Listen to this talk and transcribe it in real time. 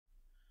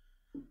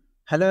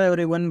Hello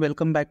everyone,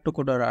 welcome back to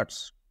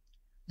CodersArts.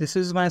 This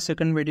is my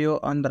second video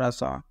on the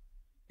Rasa.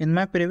 In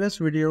my previous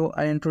video,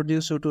 I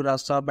introduced you to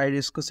Rasa by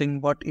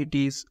discussing what it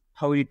is,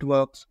 how it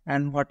works,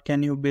 and what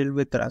can you build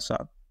with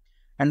Rasa.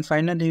 And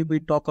finally,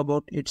 we talk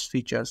about its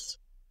features.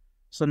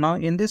 So now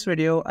in this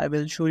video, I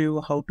will show you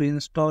how to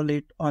install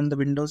it on the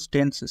Windows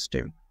 10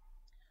 system.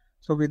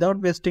 So without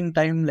wasting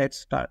time, let's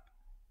start.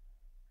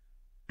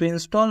 To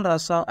install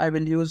Rasa, I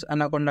will use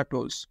Anaconda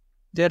tools.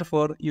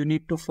 Therefore, you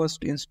need to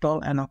first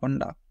install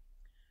Anaconda.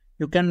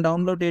 You can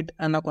download it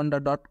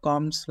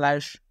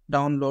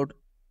anaconda.com/download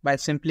by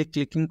simply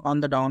clicking on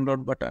the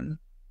download button.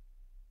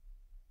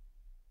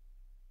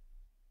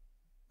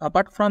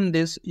 Apart from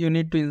this, you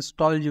need to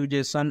install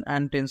UJSON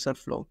and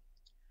TensorFlow.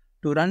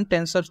 To run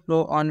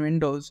TensorFlow on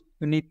Windows,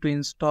 you need to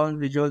install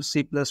Visual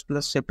C++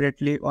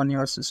 separately on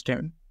your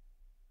system.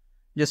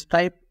 Just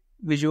type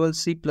Visual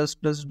C++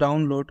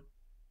 download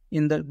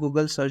in the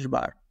Google search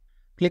bar.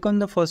 Click on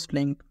the first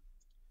link,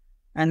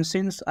 and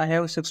since I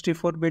have a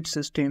 64-bit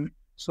system,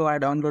 so I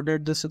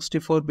downloaded the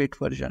 64-bit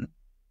version.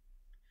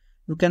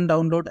 You can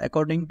download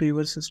according to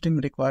your system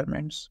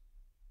requirements.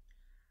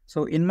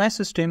 So in my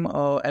system,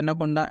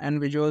 Anaconda and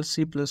Visual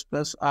C++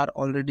 are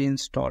already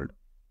installed.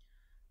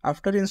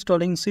 After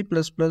installing C++,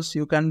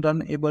 you can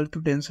run able to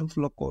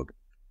TensorFlow code.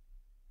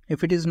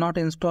 If it is not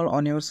installed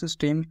on your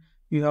system,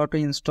 you have to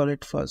install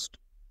it first.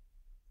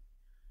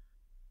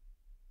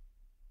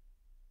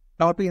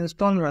 Now to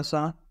install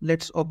Rasa,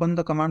 let's open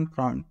the command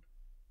prompt.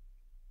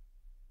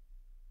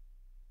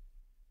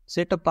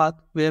 Set a path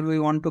where we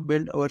want to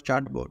build our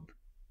chatbot.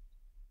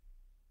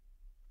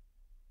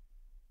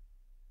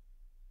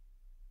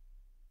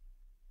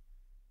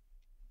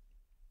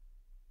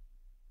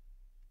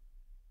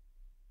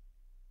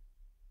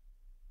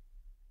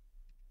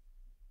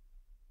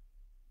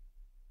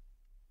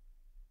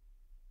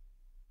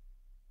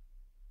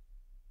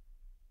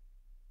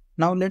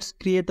 Now let's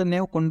create a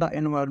new Conda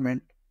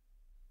environment.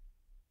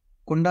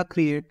 Conda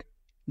create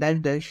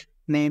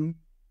 --name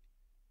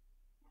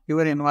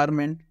your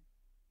environment.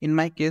 In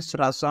my case,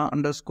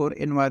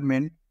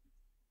 Rasa_environment.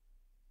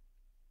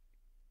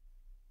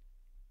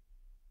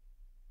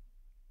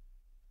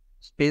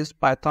 Space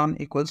Python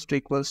equals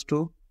to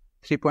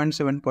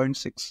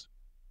 3.7.6.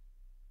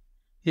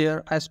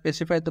 Here I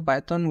specify the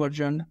Python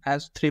version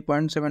as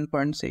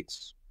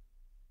 3.7.6.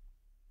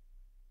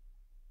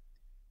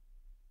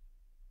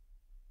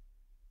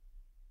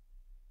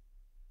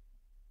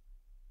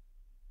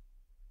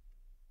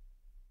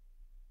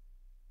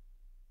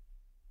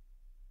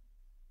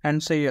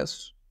 And say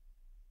yes.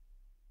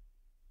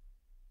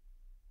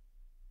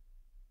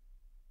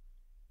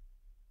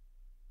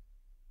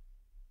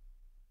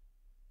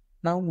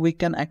 Now we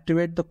can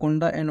activate the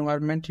Conda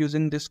environment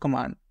using this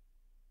command.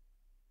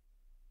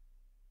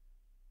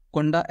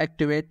 Conda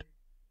activate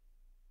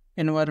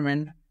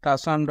environment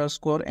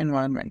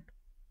Rasa_environment.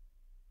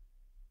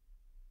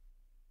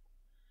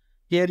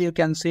 Here you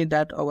can see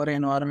that our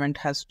environment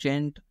has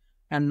changed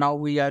and now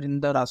we are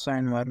in the Rasa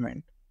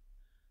environment.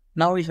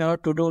 Now we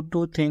have to do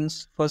two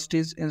things. First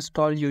is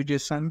install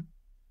UJSON,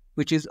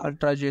 which is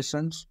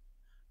UltraJSON.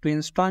 To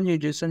install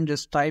UJSON,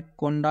 just type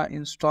conda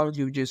install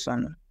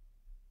UJSON.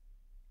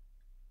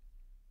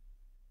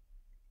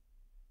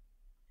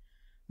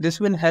 This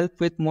will help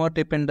with more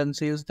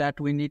dependencies that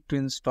we need to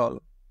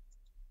install.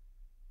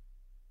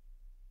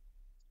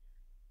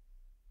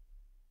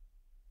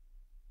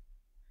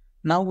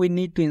 Now we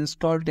need to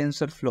install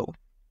TensorFlow.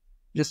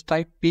 Just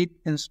type pip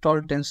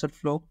install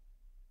TensorFlow.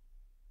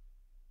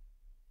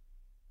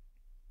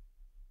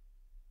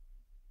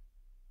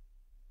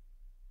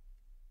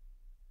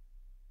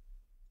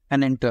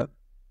 And enter.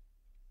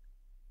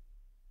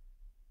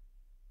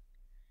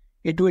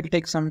 It will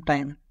take some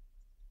time.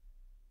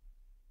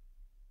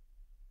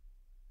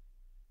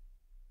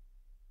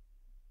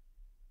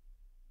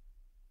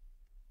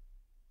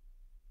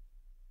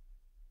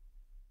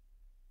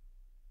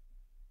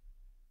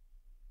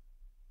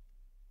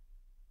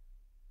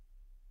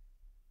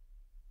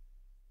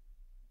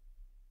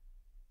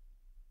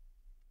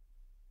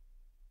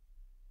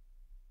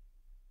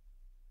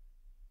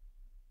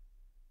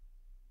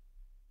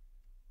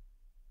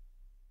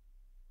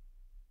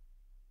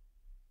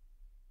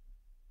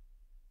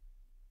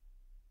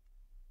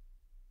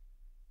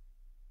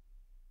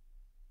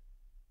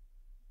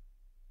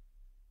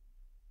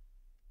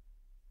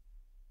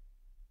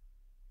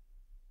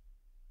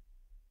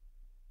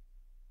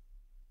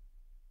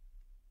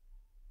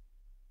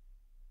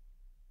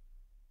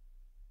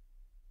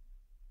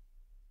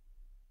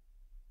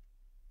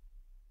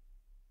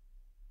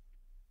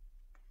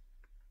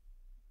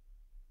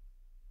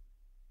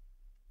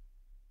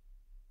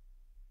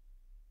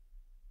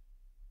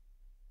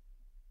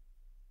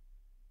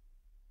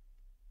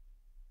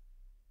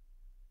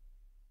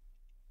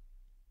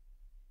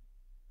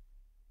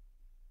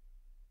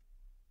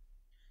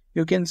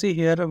 You can see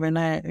here when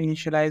I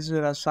initialize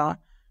Rasa,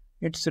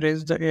 it's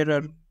raised the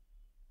error.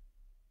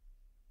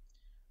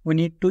 We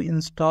need to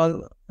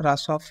install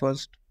Rasa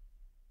first.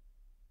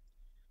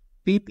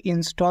 Pip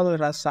install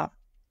Rasa.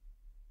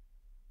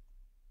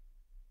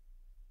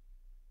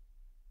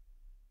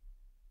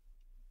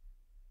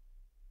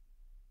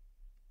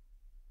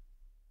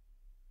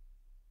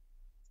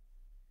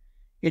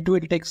 It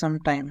will take some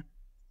time.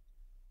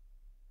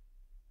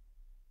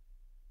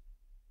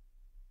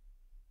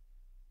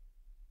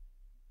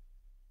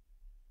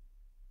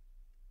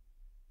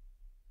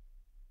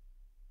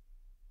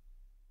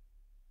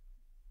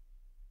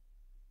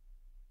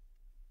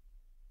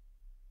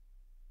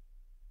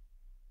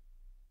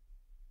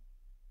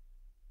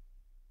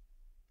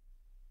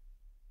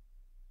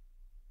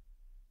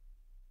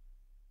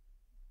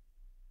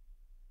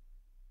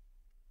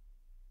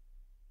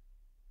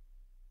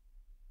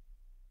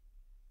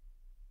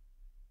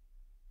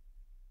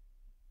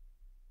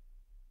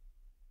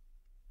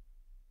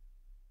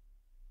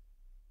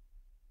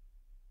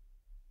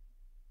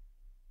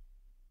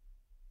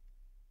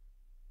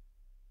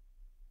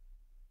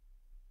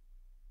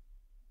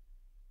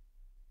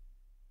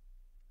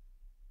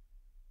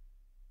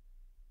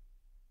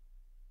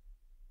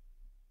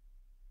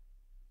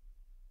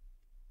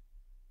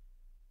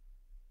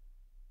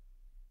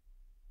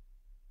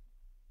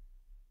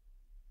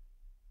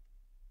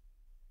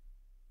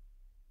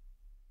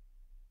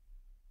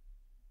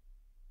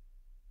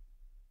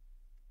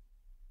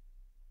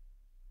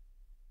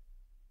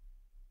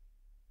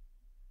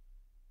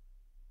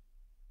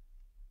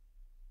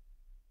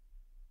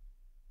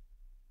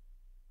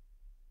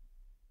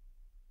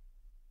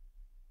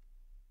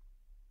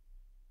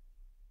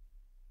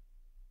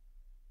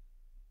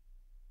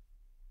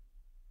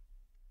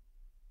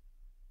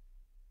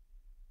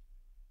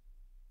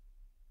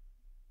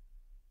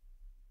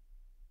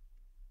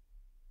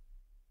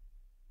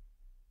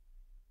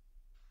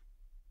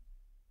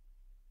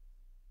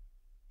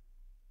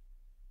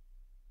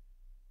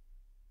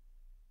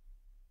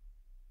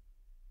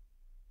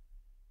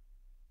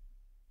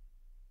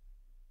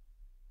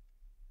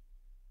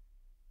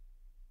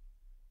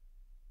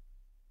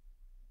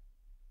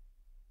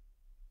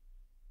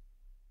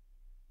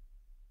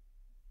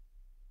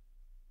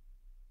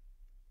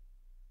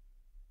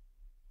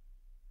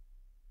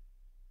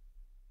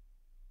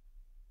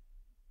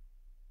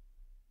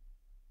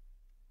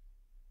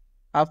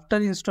 After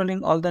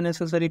installing all the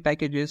necessary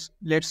packages,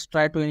 let's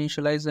try to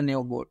initialize the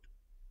new boot.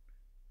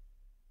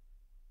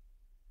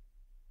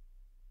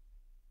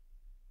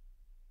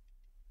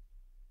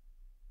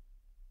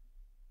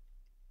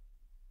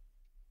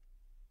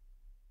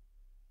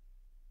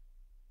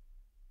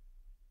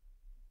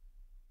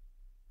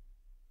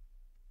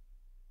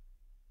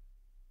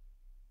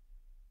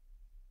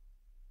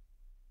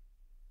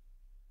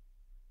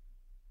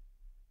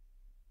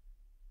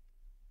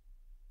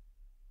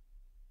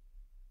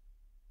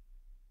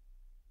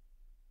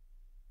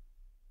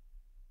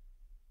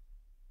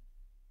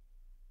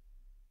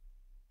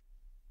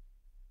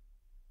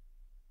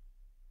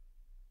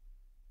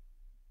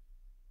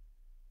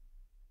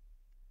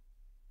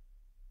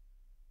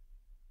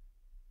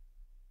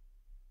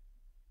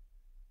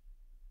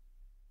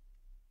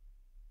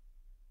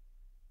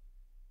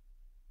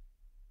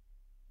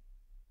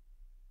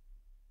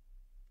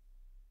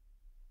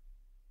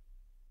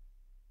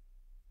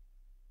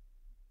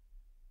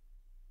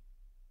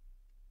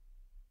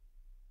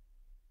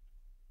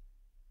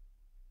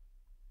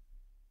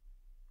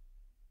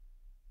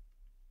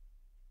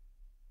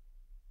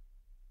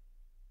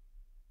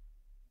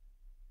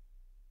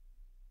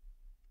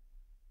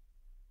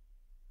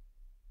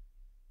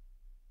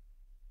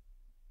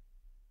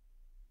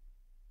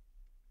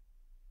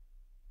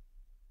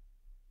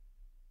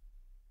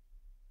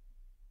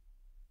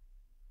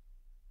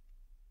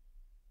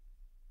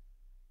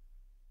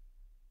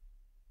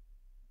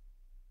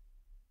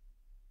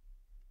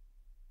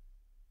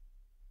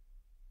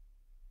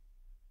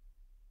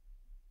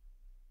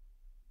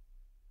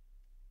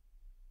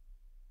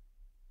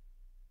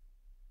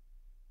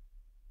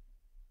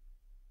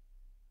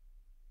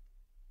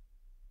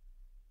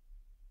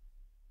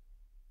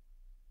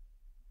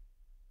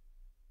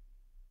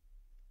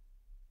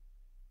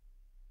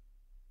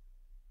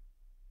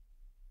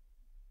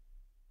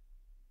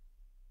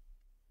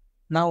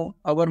 Now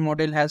our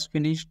model has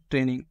finished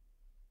training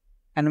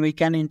and we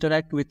can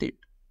interact with it.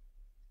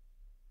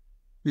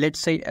 Let's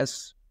say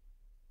yes.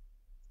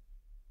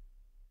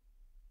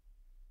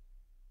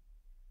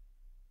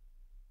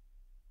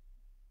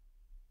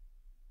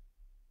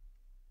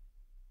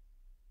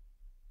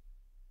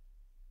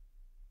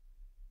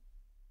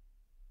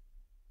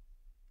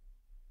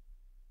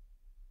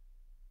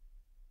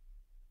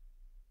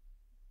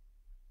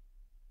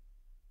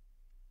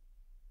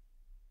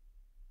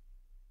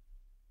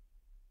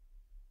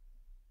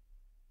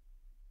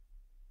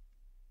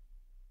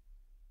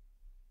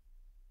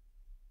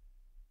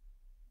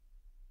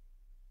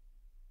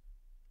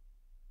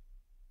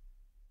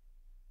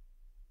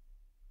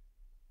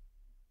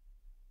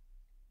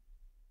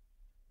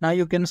 Now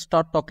you can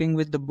start talking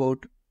with the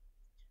bot.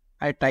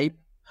 I type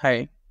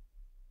hi.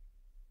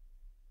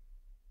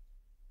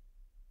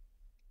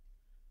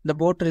 The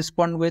bot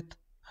responds with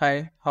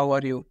hi, how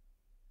are you?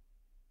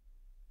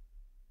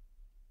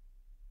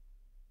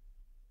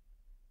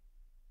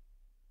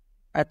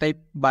 I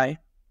type bye.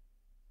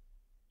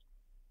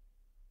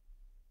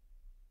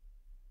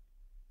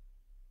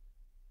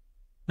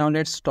 Now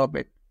let's stop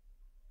it.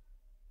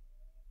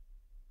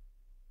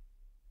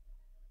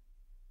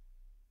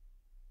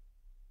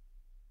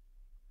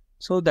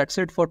 So that's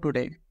it for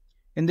today.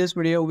 In this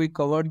video, we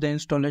covered the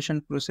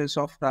installation process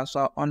of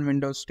Rasa on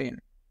Windows 10.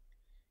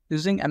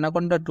 Using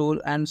Anaconda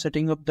tool and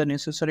setting up the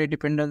necessary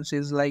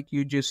dependencies like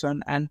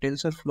UJSON and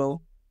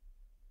TensorFlow,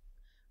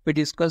 we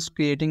discussed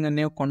creating a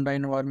new Conda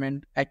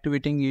environment,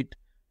 activating it,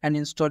 and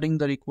installing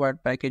the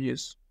required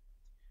packages.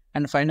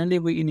 And finally,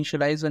 we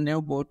initialize a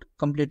new bot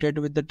completed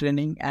with the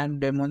training and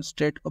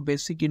demonstrate a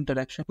basic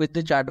interaction with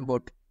the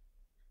chatbot.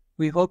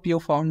 We hope you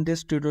found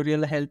this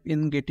tutorial help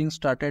in getting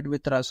started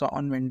with Rasa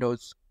on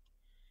Windows.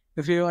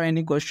 If you have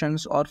any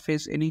questions or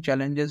face any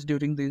challenges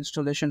during the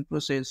installation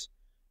process,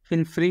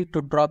 feel free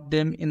to drop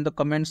them in the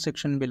comment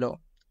section below.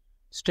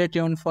 Stay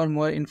tuned for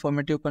more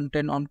informative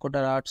content on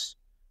CodersArts.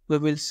 We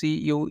will see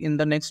you in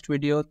the next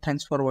video.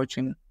 Thanks for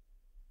watching.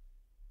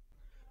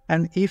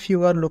 And if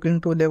you are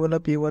looking to level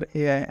up your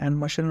AI and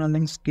machine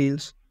learning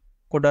skills,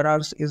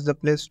 CodersArts is the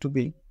place to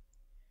be.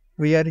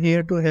 We are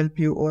here to help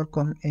you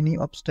overcome any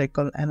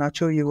obstacle and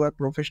achieve your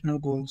professional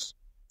goals.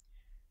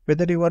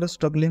 Whether you are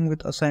struggling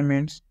with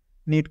assignments,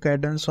 need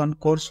guidance on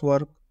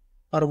coursework,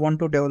 or want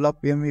to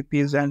develop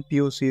MVPs and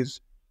POCs,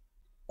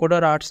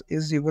 CodersArts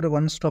is your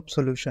one-stop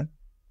solution.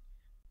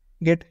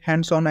 Get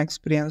hands-on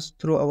experience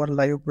through our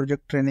live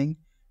project training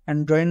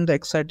and join the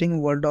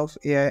exciting world of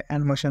AI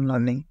and machine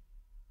learning.